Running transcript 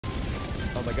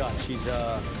Oh my god, she's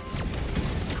I'll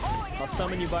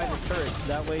summon you by the turret.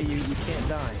 That way you can't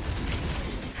die.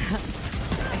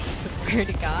 I swear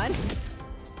to God.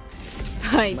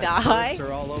 I My die. turrets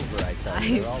are all over, I tell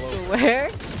you. They're all over. Swear.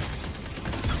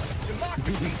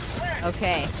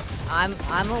 Okay, I'm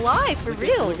alive for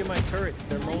real. Look at my turrets.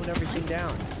 They're mowing everything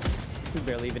down. You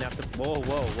barely even have to. Whoa,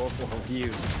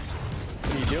 view.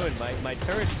 What are you doing? My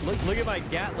turrets. Look at my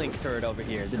Gatling turret over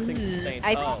here. This thing's insane.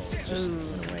 Oh, just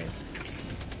went away.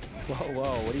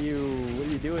 Whoa! What are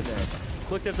you doing there?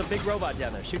 Look, there's a big robot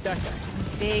down there. Shoot that guy.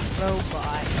 Big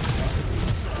robot.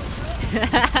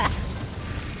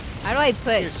 How do I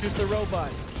push? Here, shoot the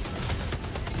robot.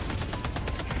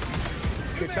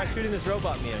 Here, try shooting this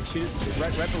robot, Miyoung. Shoot it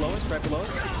right below us. Right below us.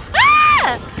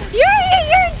 Ah! You're a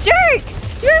jerk!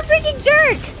 You're a freaking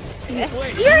jerk! Wait,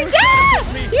 You're a jerk!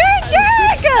 You're a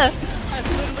jerk!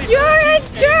 You're a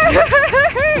jerk!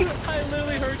 I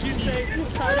literally heard you say,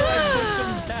 how do I push him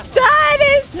down? That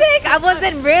is sick! I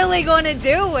wasn't really going to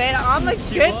do it. I'm a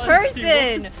good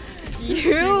person.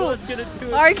 You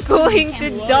are going to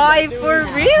die for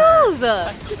reals!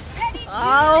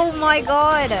 Oh my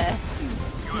god.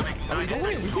 We did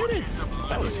it!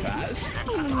 That was fast.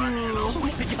 Oh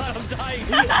my god, I'm dying!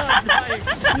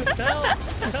 Help!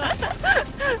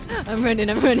 I'm running,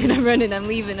 I'm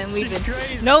leaving.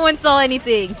 No one saw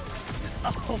anything.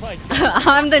 Oh my god.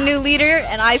 I'm the new leader,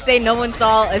 and I say no one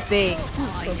saw a thing.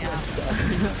 Oh yeah.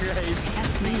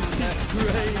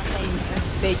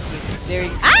 Thank you. There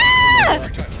you Ah!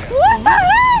 What the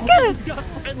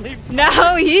heck?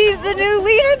 No, he's the new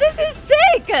leader. This is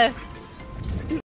sick.